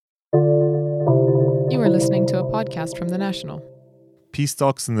listening to a podcast from The National. Peace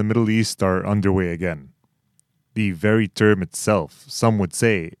talks in the Middle East are underway again. The very term itself, some would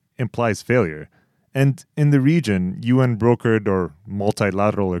say, implies failure. And in the region, UN-brokered or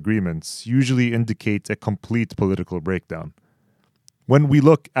multilateral agreements usually indicate a complete political breakdown. When we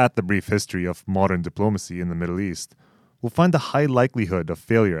look at the brief history of modern diplomacy in the Middle East, we'll find a high likelihood of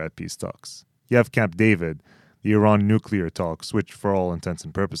failure at peace talks. You have Camp David, the Iran nuclear talks, which for all intents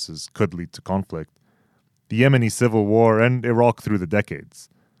and purposes could lead to conflict, the Yemeni civil war, and Iraq through the decades.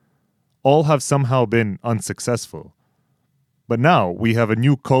 All have somehow been unsuccessful. But now we have a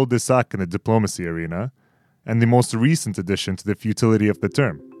new cul-de-sac in the diplomacy arena, and the most recent addition to the futility of the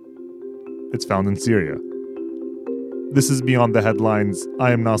term. It's found in Syria. This is Beyond the Headlines.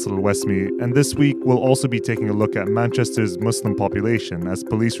 I am Nasser Al-Wesmi, and this week we'll also be taking a look at Manchester's Muslim population as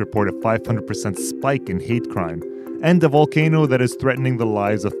police report a 500% spike in hate crime and a volcano that is threatening the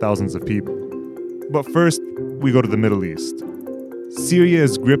lives of thousands of people. But first, we go to the Middle East. Syria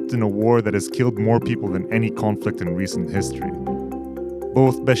is gripped in a war that has killed more people than any conflict in recent history.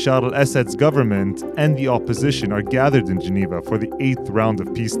 Both Bashar Al Assad's government and the opposition are gathered in Geneva for the 8th round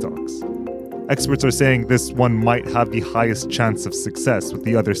of peace talks. Experts are saying this one might have the highest chance of success, with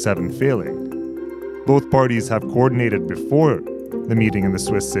the other 7 failing. Both parties have coordinated before the meeting in the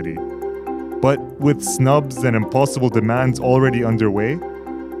Swiss city. But with snubs and impossible demands already underway,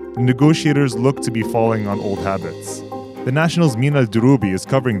 negotiators look to be falling on old habits. The National's Mina Al Droubi is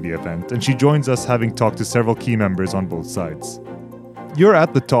covering the event, and she joins us having talked to several key members on both sides. You're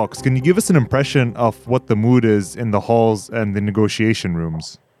at the talks. Can you give us an impression of what the mood is in the halls and the negotiation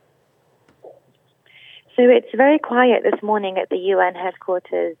rooms? So it's very quiet this morning at the UN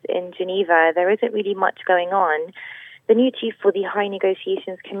headquarters in Geneva. There isn't really much going on. The new chief for the High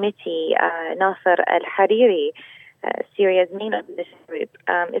Negotiations Committee, Nasser Al-Hariri, Syria's main opposition group,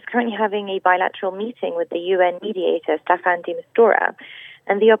 is currently having a bilateral meeting with the UN mediator, Staffan de Mistura.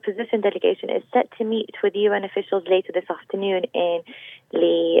 And the opposition delegation is set to meet with UN officials later this afternoon in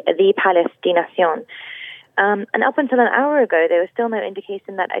the Palais des Nations. And up until an hour ago, there was still no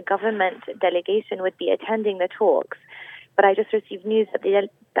indication that a government delegation would be attending the talks. But I just received news that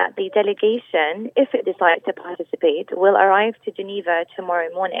the delegation, if it decides to participate, will arrive to Geneva tomorrow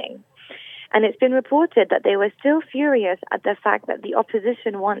morning. And it's been reported that they were still furious at the fact that the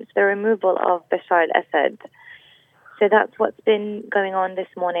opposition wants the removal of Bashar Al Assad. So that's what's been going on this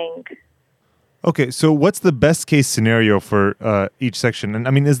morning. Okay, so what's the best case scenario for each section? And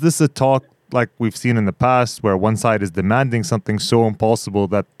I mean, is this a talk like we've seen in the past where one side is demanding something so impossible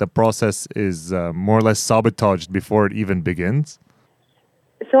that the process is more or less sabotaged before it even begins?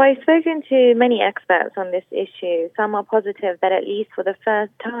 So I've spoken to many experts on this issue. Some are positive that at least for the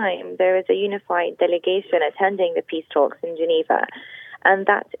first time there is a unified delegation attending the peace talks in Geneva. And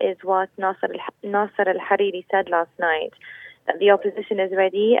that is what Nasser Al-Hariri said last night, that the opposition is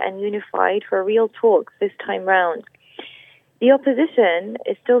ready and unified for real talks this time round. The opposition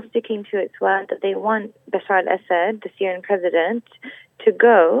is still sticking to its word that they want Bashar al-Assad, the Syrian president, to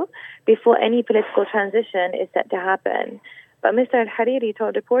go before any political transition is set to happen. But Mr. al-Hariri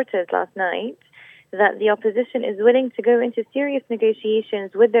told reporters last night that the opposition is willing to go into serious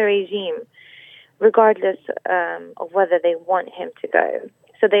negotiations with the regime, regardless of whether they want him to go.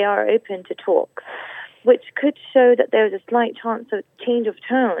 So they are open to talks, which could show that there is a slight chance of change of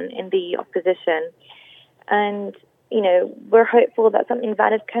tone in the opposition. And we're hopeful that something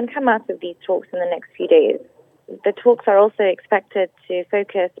valid can come out of these talks in the next few days. The talks are also expected to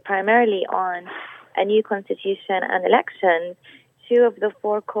focus primarily on a new constitution and elections, two of the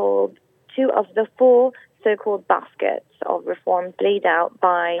four so-called baskets of reforms laid out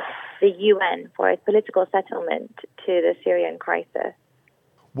by the UN for a political settlement to the Syrian crisis.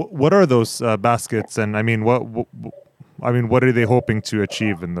 What are those baskets, and what are they hoping to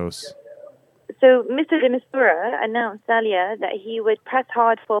achieve in those? So Mr. de Mistura announced earlier that he would press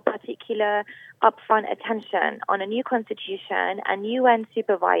hard for particular upfront attention on a new constitution and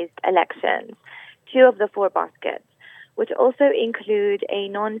UN-supervised elections, two of the four baskets, which also include a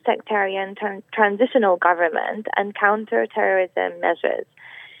non-sectarian transitional government and counter-terrorism measures.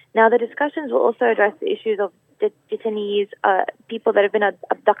 Now, the discussions will also address the issues of detainees, people that have been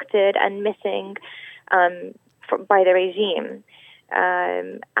abducted and missing by the regime.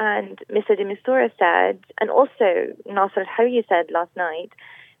 And Mr. de Mistura said, and also Nasser Al-Hariri said last night,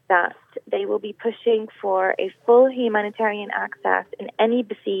 that they will be pushing for a full humanitarian access in any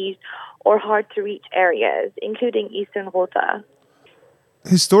besieged or hard-to-reach areas, including Eastern Ghouta.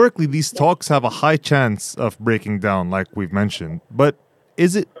 Historically, these talks have a high chance of breaking down, like we've mentioned. But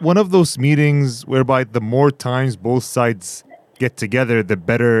is it one of those meetings whereby the more times both sides get together, the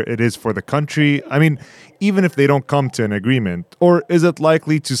better it is for the country? I mean, even if they don't come to an agreement, or is it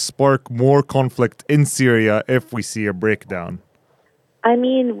likely to spark more conflict in Syria if we see a breakdown? I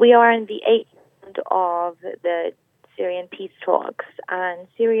mean, we are in the eighth round of the Syrian peace talks, and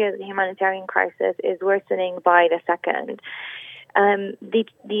Syria's humanitarian crisis is worsening by the second.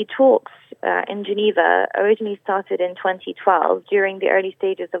 The talks in Geneva originally started in 2012 during the early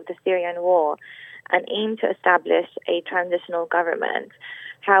stages of the Syrian war and aimed to establish a transitional government.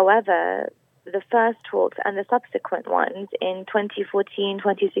 However, the first talks and the subsequent ones in 2014,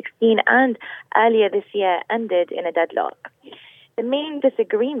 2016, and earlier this year ended in a deadlock. The main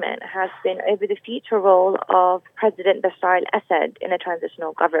disagreement has been over the future role of President Bashar Al Assad in a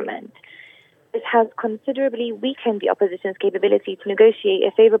transitional government. This has considerably weakened the opposition's capability to negotiate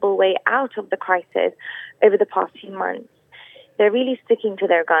a favorable way out of the crisis over the past few months. They're really sticking to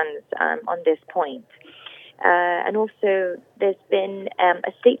their guns on this point. And also, there's been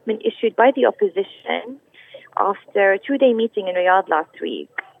a statement issued by the opposition after a two-day meeting in Riyadh last week,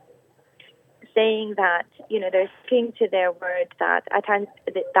 saying that, they're sticking to their word that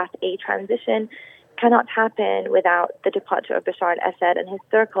a transition cannot happen without the departure of Bashar al-Assad and his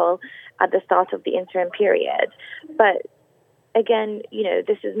circle at the start of the interim period. But again,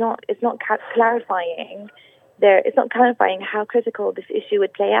 it's not clarifying how critical this issue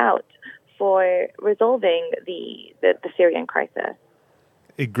would play out for resolving the Syrian crisis.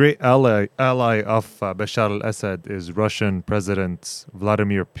 A great ally of Bashar al-Assad is Russian President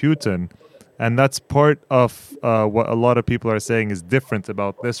Vladimir Putin. And that's part of what a lot of people are saying is different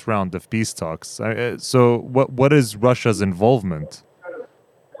about this round of peace talks. So what is Russia's involvement?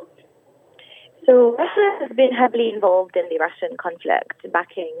 So Russia has been heavily involved in the Russian conflict,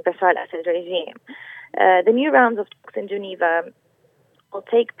 backing Bashar al-Assad's regime. The new rounds of talks in Geneva will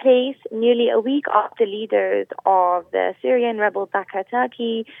take place nearly a week after leaders of the Syrian rebel backer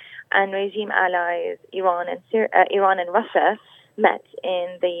Turkey and regime allies Iran and Russia met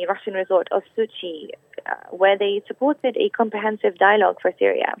in the Russian resort of Sochi, where they supported a comprehensive dialogue for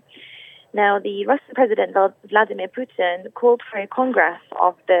Syria. Now, the Russian President Vladimir Putin called for a congress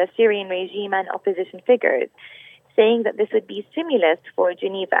of the Syrian regime and opposition figures, saying that this would be stimulus for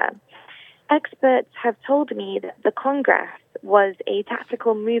Geneva. Experts have told me that the congress was a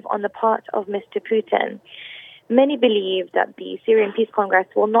tactical move on the part of Mr. Putin. Many believe that the Syrian Peace Congress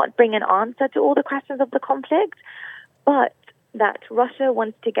will not bring an answer to all the questions of the conflict, but that Russia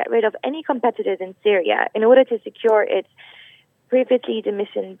wants to get rid of any competitors in Syria in order to secure its previously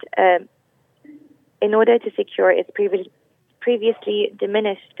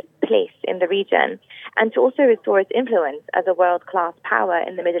diminished place in the region, and to also restore its influence as a world-class power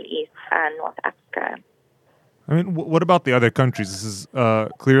in the Middle East and North Africa. I mean, what about the other countries? This is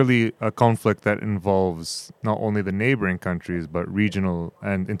clearly a conflict that involves not only the neighboring countries, but regional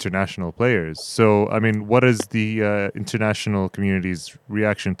and international players. So, I mean, what is the international community's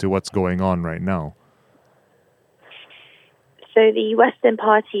reaction to what's going on right now? So the Western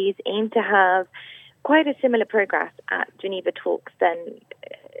parties aim to have quite a similar progress at Geneva talks than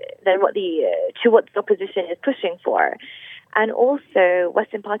what the opposition is pushing for. And also,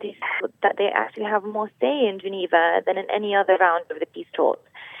 Western parties feel that they actually have more say in Geneva than in any other round of the peace talks.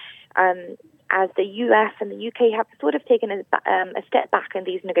 As the US and the UK have sort of taken a step back in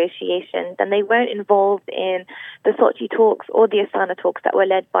these negotiations, and they weren't involved in the Sochi talks or the Astana talks that were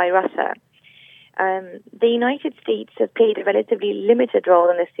led by Russia. The United States has played a relatively limited role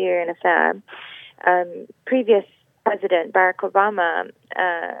in the Syrian affair. Previous President Barack Obama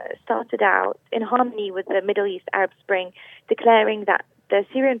started out in harmony with the Middle East Arab Spring, declaring that the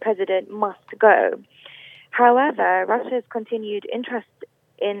Syrian president must go. However, Russia's continued interest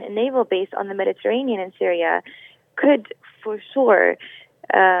in a naval base on the Mediterranean in Syria could show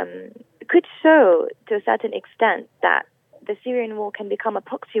to a certain extent that the Syrian war can become a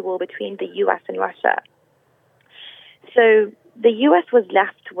proxy war between the U.S. and Russia. So the U.S. was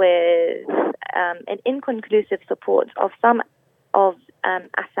left with an inconclusive support of some of an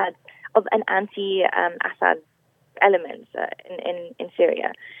anti-Assad elements in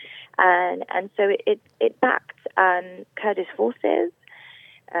Syria, and so it backed Kurdish forces,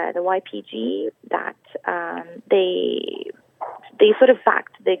 the YPG, that they sort of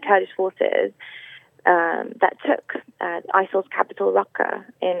backed the Kurdish forces that took ISIL's capital Raqqa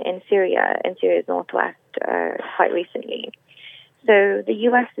in Syria's northwest quite recently. So the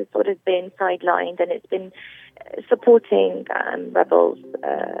U.S. has sort of been sidelined, and it's been supporting rebels,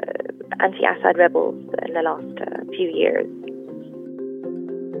 anti-Assad rebels, in the last few years.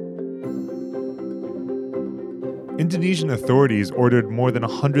 Indonesian authorities ordered more than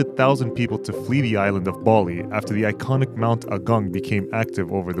 100,000 people to flee the island of Bali after the iconic Mount Agung became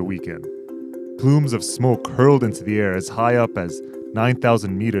active over the weekend. Plumes of smoke hurled into the air as high up as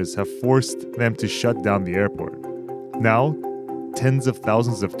 9,000 meters have forced them to shut down the airport. Now, tens of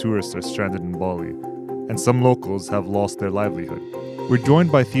thousands of tourists are stranded in Bali, and some locals have lost their livelihood. We're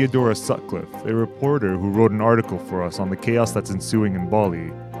joined by Theodora Sutcliffe, a reporter who wrote an article for us on the chaos that's ensuing in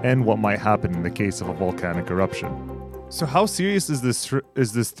Bali and what might happen in the case of a volcanic eruption. So how serious is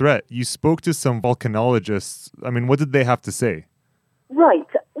this threat? You spoke to some volcanologists. I mean, what did they have to say? Right.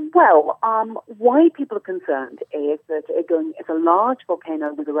 Well, why people are concerned is that Agung is a large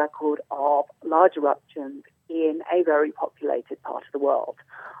volcano with a record of large eruptions in a very populated part of the world.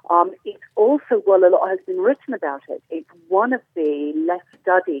 It's also, well, a lot has been written about it. It's one of the less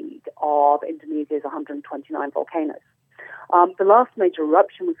studied of Indonesia's 129 volcanoes. The last major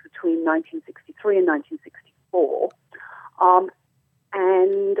eruption was between 1963 and 1964.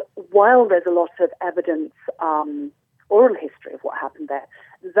 And while there's a lot of evidence, oral history of what happened there,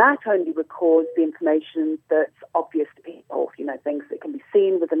 that only records the information that's obvious to people, things that can be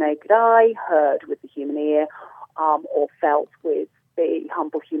seen with the naked eye, heard with the human ear, or felt with the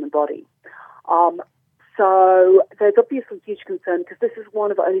humble human body. So there's obviously huge concern because this is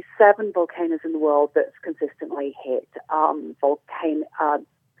one of only 7 volcanoes in the world that's consistently hit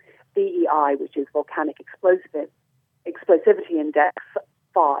VEI, which is Volcanic Explosivity Index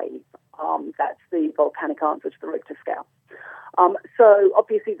 5. That's the volcanic answer to the Richter scale. So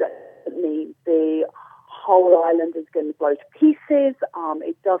obviously that doesn't mean the whole island is going to blow to pieces.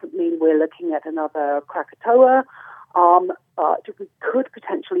 It doesn't mean we're looking at another Krakatoa. But we could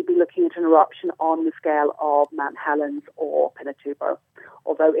potentially be looking at an eruption on the scale of Mount Helens or Pinatubo,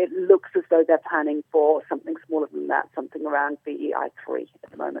 although it looks as though they're planning for something smaller than that, something around VEI 3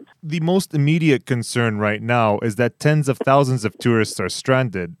 at the moment. The most immediate concern right now is that tens of thousands of tourists are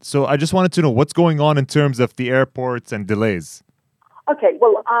stranded. So I just wanted to know what's going on in terms of the airports and delays. Okay,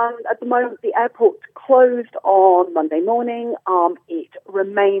 well, at the moment, the airport closed on Monday morning. It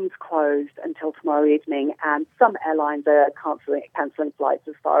remains closed until tomorrow evening, and some airlines are cancelling flights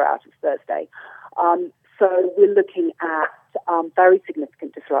as far out as Thursday. So we're looking at very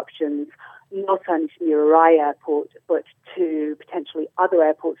significant disruptions, not only to Murai Airport, but to potentially other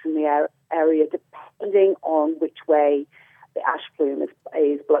airports in the area, depending on which way the ash plume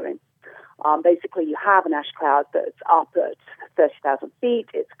is blowing. Basically, you have an ash cloud that's up at 30,000 feet.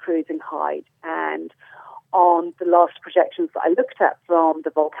 It's cruising height. And on the last projections that I looked at from the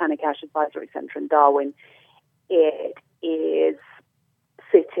Volcanic Ash Advisory Centre in Darwin, it is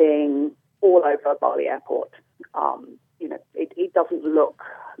sitting all over Bali Airport. It doesn't look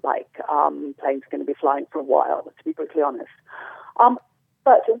like planes are going to be flying for a while, to be brutally honest.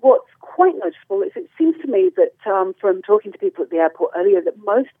 But what's quite noticeable is it seems to me that from talking to people at the airport earlier, that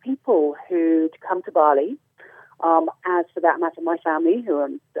most people who'd come to Bali, as for that matter, my family, who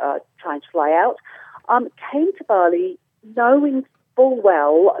I'm trying to fly out, came to Bali knowing full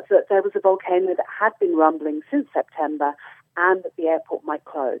well that there was a volcano that had been rumbling since September and that the airport might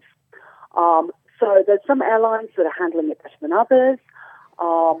close. So there's some airlines that are handling it better than others.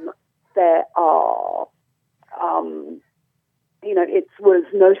 There are... it was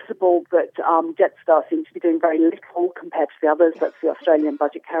noticeable that Jetstar seems to be doing very little compared to the others. That's the Australian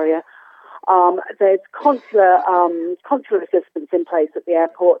budget carrier. There's consular assistance in place at the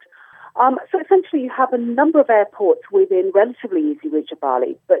airport. So essentially you have a number of airports within relatively easy reach of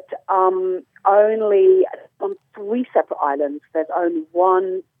Bali, but only on 3 separate islands, there's only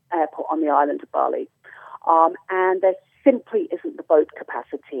one airport on the island of Bali. And there simply isn't the boat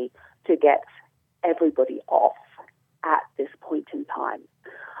capacity to get everybody off at this point in time.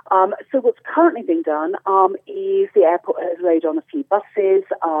 So what's currently being done is the airport has laid on a few buses.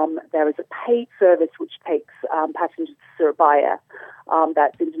 There is a paid service which takes passengers to Surabaya.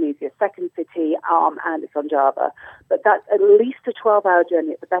 That's Indonesia's second city, and it's on Java. But that's at least a 12-hour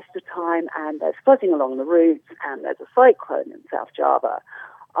journey at the best of time, and there's flooding along the routes, and there's a cyclone in South Java.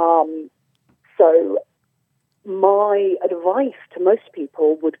 So my advice to most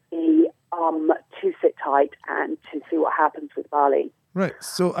people would be to sit tight and to see what happens with Bali. Right.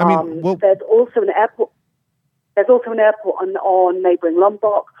 So I mean, there's also an airport. There's also an airport on neighbouring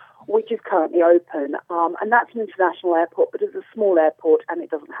Lombok, which is currently open, and that's an international airport, but it's a small airport and it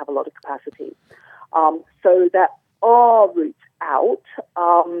doesn't have a lot of capacity. So there are routes out.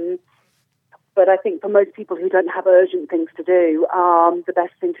 But I think for most people who don't have urgent things to do, the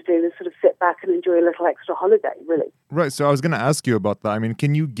best thing to do is sort of sit back and enjoy a little extra holiday, really. Right. So I was going to ask you about that. I mean,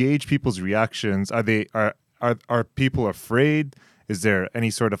 can you gauge people's reactions? Are people afraid? Is there any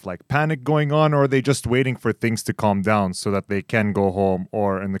sort of like panic going on, or are they just waiting for things to calm down so that they can go home,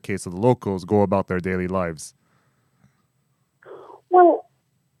 or in the case of the locals, go about their daily lives? Well,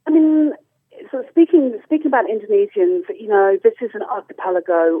 I mean, so speaking about Indonesians, this is an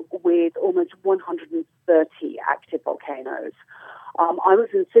archipelago with almost 130 active volcanoes. I was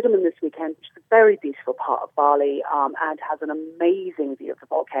in Cinnamon this weekend, which is a very beautiful part of Bali, and has an amazing view of the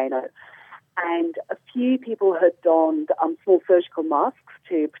volcano. And a few people had donned small surgical masks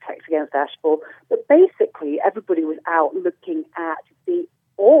to protect against ashfall, but basically everybody was out looking at the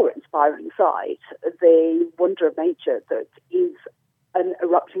awe-inspiring sight, the wonder of nature that is an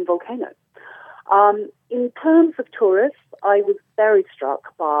erupting volcano. In terms of tourists, I was very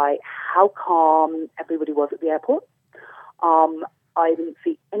struck by how calm everybody was at the airport. I didn't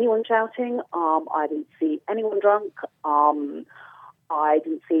see anyone shouting. I didn't see anyone drunk. I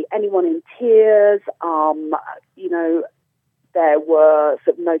didn't see anyone in tears. There were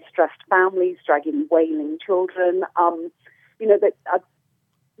sort of no stressed families dragging wailing children. That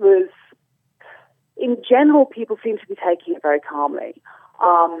was, in general, people seem to be taking it very calmly.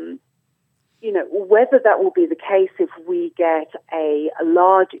 Whether that will be the case if we get a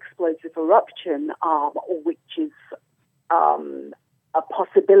large explosive eruption, which is a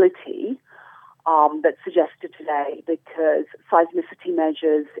possibility that's suggested today, because seismicity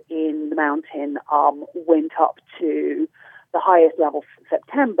measures in the mountain went up to the highest level since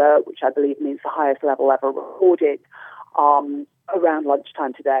September, which I believe means the highest level ever recorded, around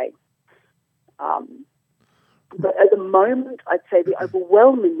lunchtime today. But at the moment, I'd say the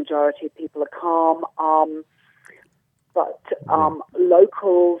overwhelming majority of people are calm. But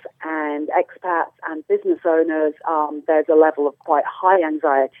locals and expats and business owners, there's a level of quite high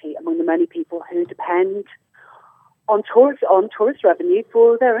anxiety among the many people who depend on tourist revenue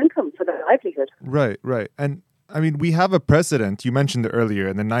for their income, for their livelihood. Right. And I mean, we have a precedent. You mentioned it earlier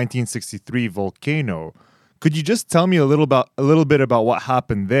in the 1963 volcano. Could you just tell me a little bit about what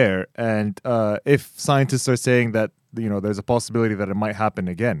happened there, and if scientists are saying that there's a possibility that it might happen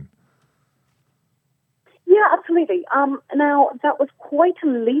again? Yeah, absolutely. Now, that was quite a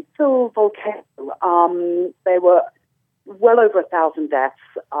lethal volcano. There were well over 1,000 deaths.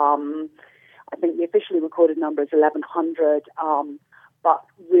 I think the officially recorded number is 1,100, but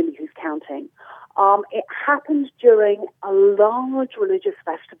really, who's counting? It happened during a large religious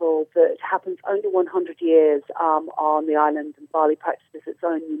festival that happens only 100 years on the island, and Bali practices its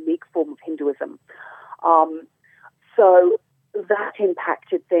own unique form of Hinduism. So that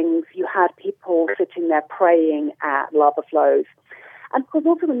impacted things. You had people sitting there praying at lava flows. And of course,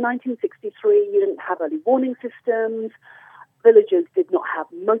 also in 1963, you didn't have early warning systems. Villagers did not have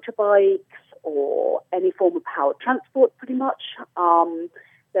motorbikes or any form of powered transport, pretty much.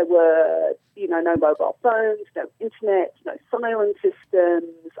 There were, no mobile phones, no internet, no siren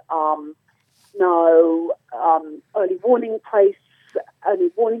systems, no early warning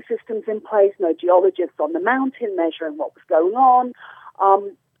systems in place, no geologists on the mountain measuring what was going on.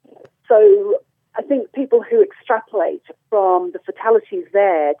 So I think people who extrapolate from the fatalities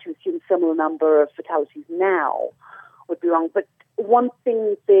there to assume a similar number of fatalities now would be wrong. But one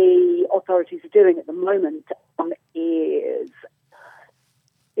thing the authorities are doing at the moment is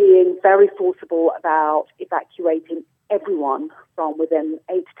being very forcible about evacuating everyone from within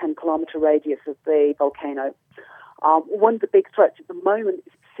 8 to 10 kilometre radius of the volcano. One of the big threats at the moment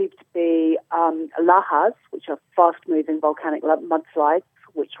is perceived to be lahars, which are fast-moving volcanic mudslides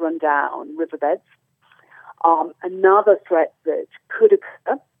which run down riverbeds. Another threat that could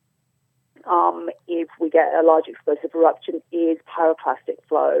occur if we get a large explosive eruption is pyroclastic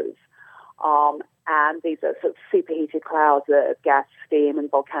flows. And these are sort of superheated clouds of gas, steam, and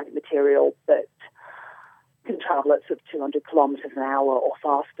volcanic material that can travel at sort of 200 kilometers an hour or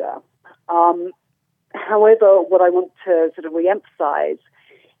faster. However, what I want to sort of re-emphasize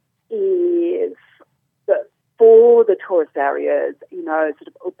is that for the tourist areas, sort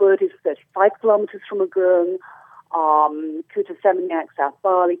of Ubud is 35 kilometers from Agung, Kuta Seminyak, South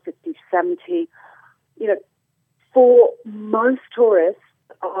Bali, 50 to 70. For most tourists,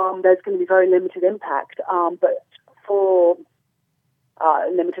 there's going to be very limited impact, but for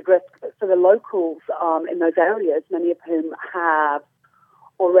limited risk. But for the locals in those areas, many of whom have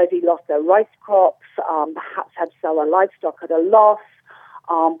already lost their rice crops, perhaps had to sell their livestock at a loss,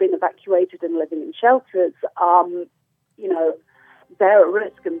 been evacuated and living in shelters, they're at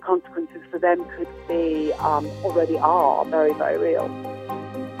risk, and consequences for them could be, already are, very, very real.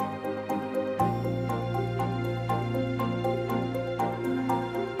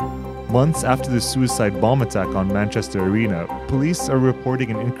 Months after the suicide bomb attack on Manchester Arena, police are reporting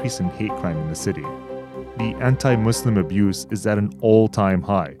an increase in hate crime in the city. the anti-Muslim abuse is at an all-time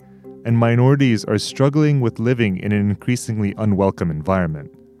high, and minorities are struggling with living in an increasingly unwelcome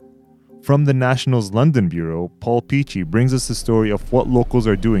environment. From the National's London Bureau, Paul Peachey brings us the story of what locals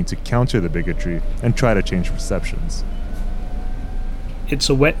are doing to counter the bigotry and try to change perceptions. It's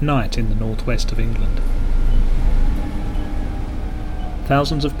a wet night in the northwest of England.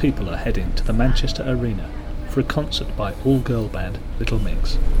 Thousands of people are heading to the Manchester Arena for a concert by all-girl band Little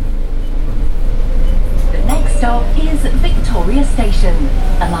Mix. The next stop is Victoria Station.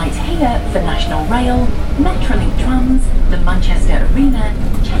 Alight here for National Rail, Metrolink trams, the Manchester Arena,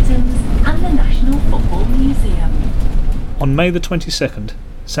 Chetham's and the National Football Museum. On May the 22nd,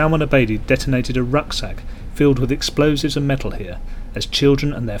 Salman Abedi detonated a rucksack filled with explosives and metal here as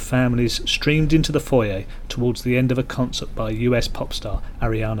children and their families streamed into the foyer towards the end of a concert by US pop star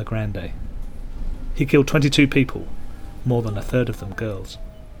Ariana Grande. He killed 22 people, more than a third of them girls.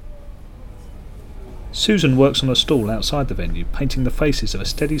 Susan works on a stall outside the venue, painting the faces of a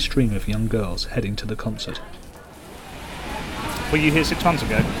steady stream of young girls heading to the concert. Were you here 6 months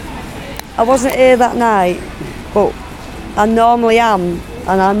ago? I wasn't here that night, but I normally am,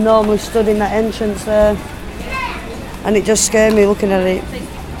 and I'm normally stood in that entrance there, and it just scared me looking at it.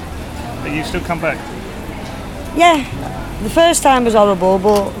 But you still come back? Yeah, the first time was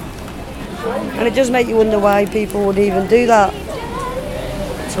horrible, and it does make you wonder why people would even do that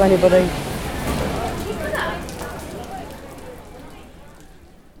to anybody.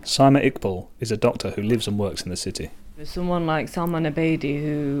 Saima Iqbal is a doctor who lives and works in the city. Someone like Salman Abedi,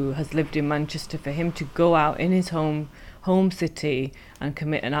 who has lived in Manchester, for him to go out in his home city and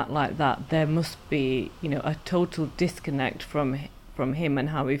commit an act like that, there must be, a total disconnect from him and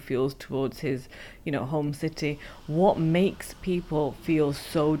how he feels towards his, home city. What makes people feel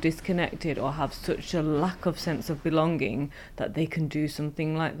so disconnected or have such a lack of sense of belonging that they can do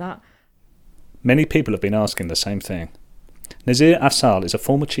something like that? Many people have been asking the same thing. Nazir Afzal is a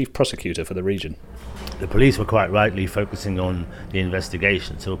former chief prosecutor for the region. The police were quite rightly focusing on the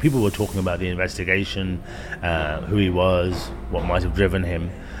investigation. So people were talking about the investigation, who he was, what might have driven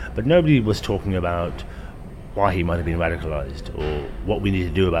him, but nobody was talking about why he might have been radicalised, or what we need to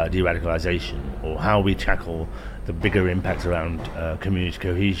do about de-radicalisation, or how we tackle the bigger impacts around community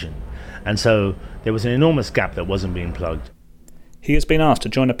cohesion. And so there was an enormous gap that wasn't being plugged. He has been asked to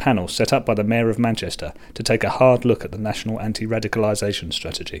join a panel set up by the Mayor of Manchester to take a hard look at the national anti-radicalisation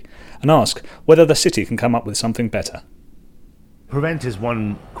strategy and ask whether the city can come up with something better. Prevent is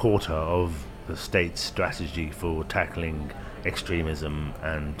 1/4 of the state's strategy for tackling extremism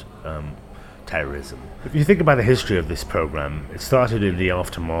and terrorism. If you think about the history of this programme, it started in the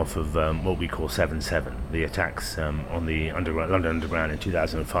aftermath of what we call 7/7, the attacks on the London Underground in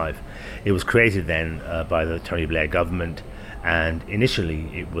 2005. It was created then by the Tony Blair government, and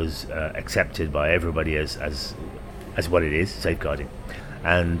initially it was accepted by everybody as what it is, safeguarding.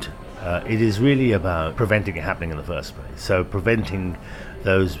 And it is really about preventing it happening in the first place. So preventing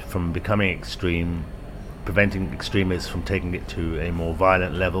those from becoming extreme, preventing extremists from taking it to a more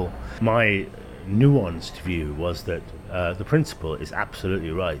violent level. My nuanced view was that the principle is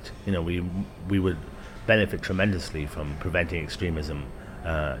absolutely right. We would benefit tremendously from preventing extremism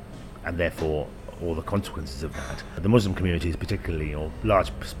and therefore all the consequences of that. The Muslim communities particularly, or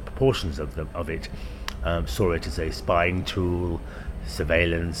large proportions of it, saw it as a spying tool,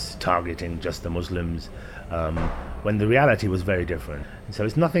 surveillance, targeting just the Muslims, when the reality was very different. And so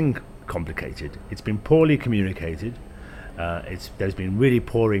it's nothing complicated. It's been poorly communicated. There's been really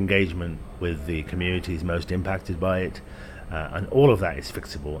poor engagement with the communities most impacted by it, and all of that is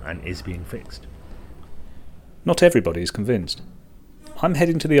fixable and is being fixed. Not everybody is convinced. I'm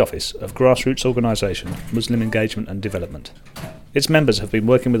heading to the office of grassroots organisation Muslim Engagement and Development. Its members have been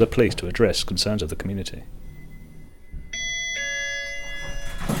working with the police to address concerns of the community.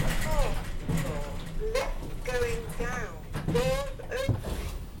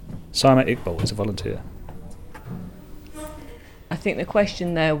 Saima Iqbal is a volunteer. I think the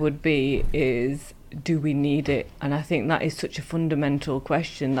question there would be is, do we need it? And I think that is such a fundamental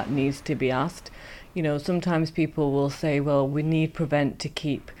question that needs to be asked. Sometimes people will say, well, we need Prevent to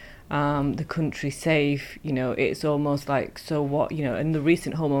keep the country safe. It's almost like, so what? In the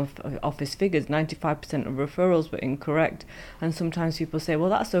recent Home Office figures, 95% of referrals were incorrect. And sometimes people say, well,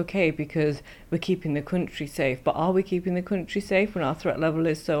 that's okay because we're keeping the country safe. But are we keeping the country safe when our threat level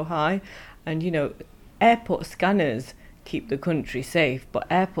is so high? And, airport scanners keep the country safe, but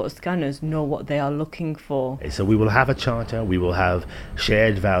airport scanners know what they are looking for. So we will have a charter, we will have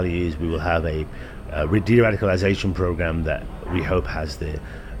shared values, we will have a de-radicalisation program that we hope has the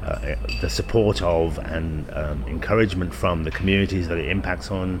the support of and encouragement from the communities that it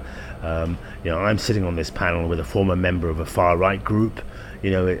impacts on. I'm sitting on this panel with a former member of a far-right group.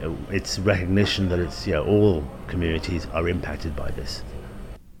 It's recognition that it's all communities are impacted by this.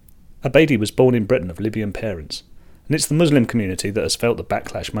 Abedi was born in Britain of Libyan parents, and it's the Muslim community that has felt the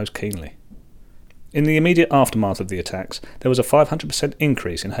backlash most keenly. In the immediate aftermath of the attacks, there was a 500%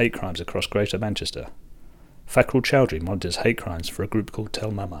 increase in hate crimes across Greater Manchester. Fakrul Chowdhury monitors hate crimes for a group called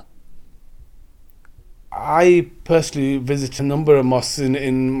Tel Mama. I personally visited a number of mosques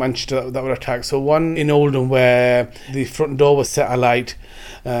in Manchester that were attacked. So one in Oldham where the front door was set alight.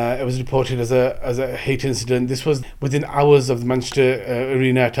 It was reported as a hate incident. This was within hours of the Manchester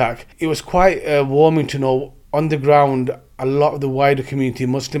Arena attack. It was quite warming to know on the ground a lot of the wider community,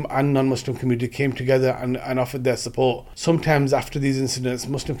 Muslim and non-Muslim community, came together and offered their support. Sometimes after these incidents,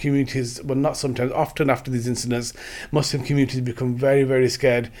 Muslim communities, well not sometimes, often after these incidents, Muslim communities become very, very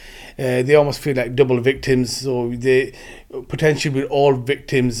scared. They almost feel like double victims, so they potentially be all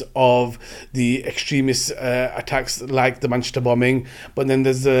victims of the extremist attacks like the Manchester bombing, but then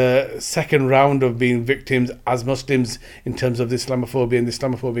there's a second round of being victims as Muslims in terms of the Islamophobia and the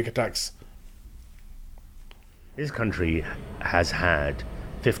Islamophobic attacks. This country has had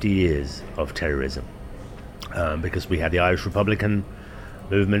 50 years of terrorism because we had the Irish Republican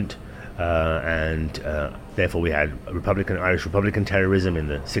movement and therefore we had Irish Republican terrorism in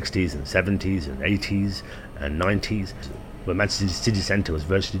the 60s and 70s and 80s and 90s, where Manchester City Centre was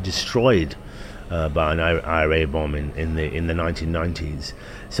virtually destroyed by an IRA bomb in the 1990s.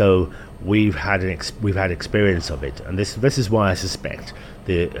 So we've had experience of it, and this is why I suspect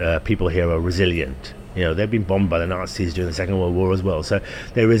the people here are resilient. They've been bombed by the Nazis during the Second World War as well, so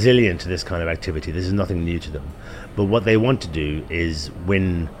they're resilient to this kind of activity. This is nothing new to them. But what they want to do is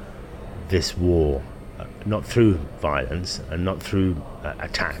win this war, not through violence and not through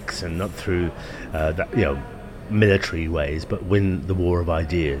attacks and not through military ways, but win the war of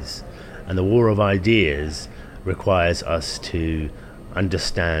ideas. And the war of ideas requires us to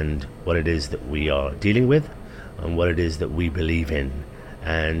understand what it is that we are dealing with and what it is that we believe in.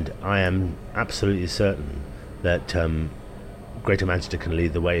 And I am absolutely certain that Greater Manchester can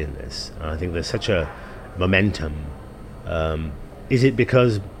lead the way in this. I think there's such a momentum. Is it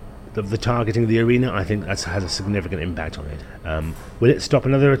because of the targeting of the arena? I think that has a significant impact on it. Will it stop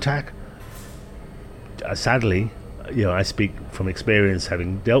another attack? Sadly, I speak from experience,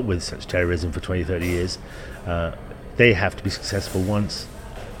 having dealt with such terrorism for 20, 30 years. They have to be successful once.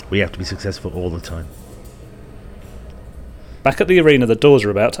 We have to be successful all the time. Back at the arena, the doors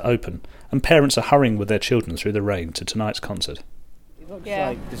are about to open, and parents are hurrying with their children through the rain to tonight's concert. It looks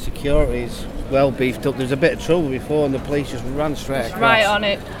like the security's well beefed up. There was a bit of trouble before, and the police just ran straight across. Right on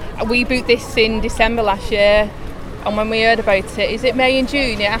it. We booked this in December last year, and when we heard about it, is it May and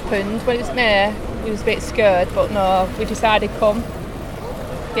June it happened? When it was May, we was a bit scared, but no, we decided come.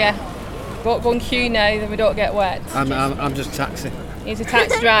 Yeah. Got one queue now, then we don't get wet. I'm just taxi. He's a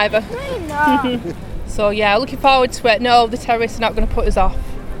taxi driver. So yeah, looking forward to it. No, the terrorists are not going to put us off.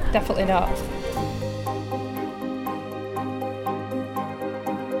 Definitely not.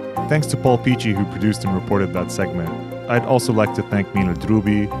 Thanks to Paul Peachey, who produced and reported that segment. I'd also like to thank Mina Al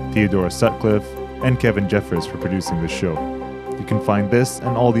Droubi, Theodora Sutcliffe, and Kevin Jeffers for producing this show. You can find this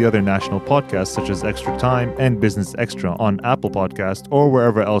and all the other national podcasts such as Extra Time and Business Extra on Apple Podcast or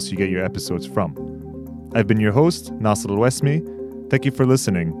wherever else you get your episodes from. I've been your host, Nasser Al-Wesmi. Thank you for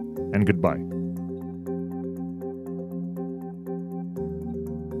listening, and goodbye.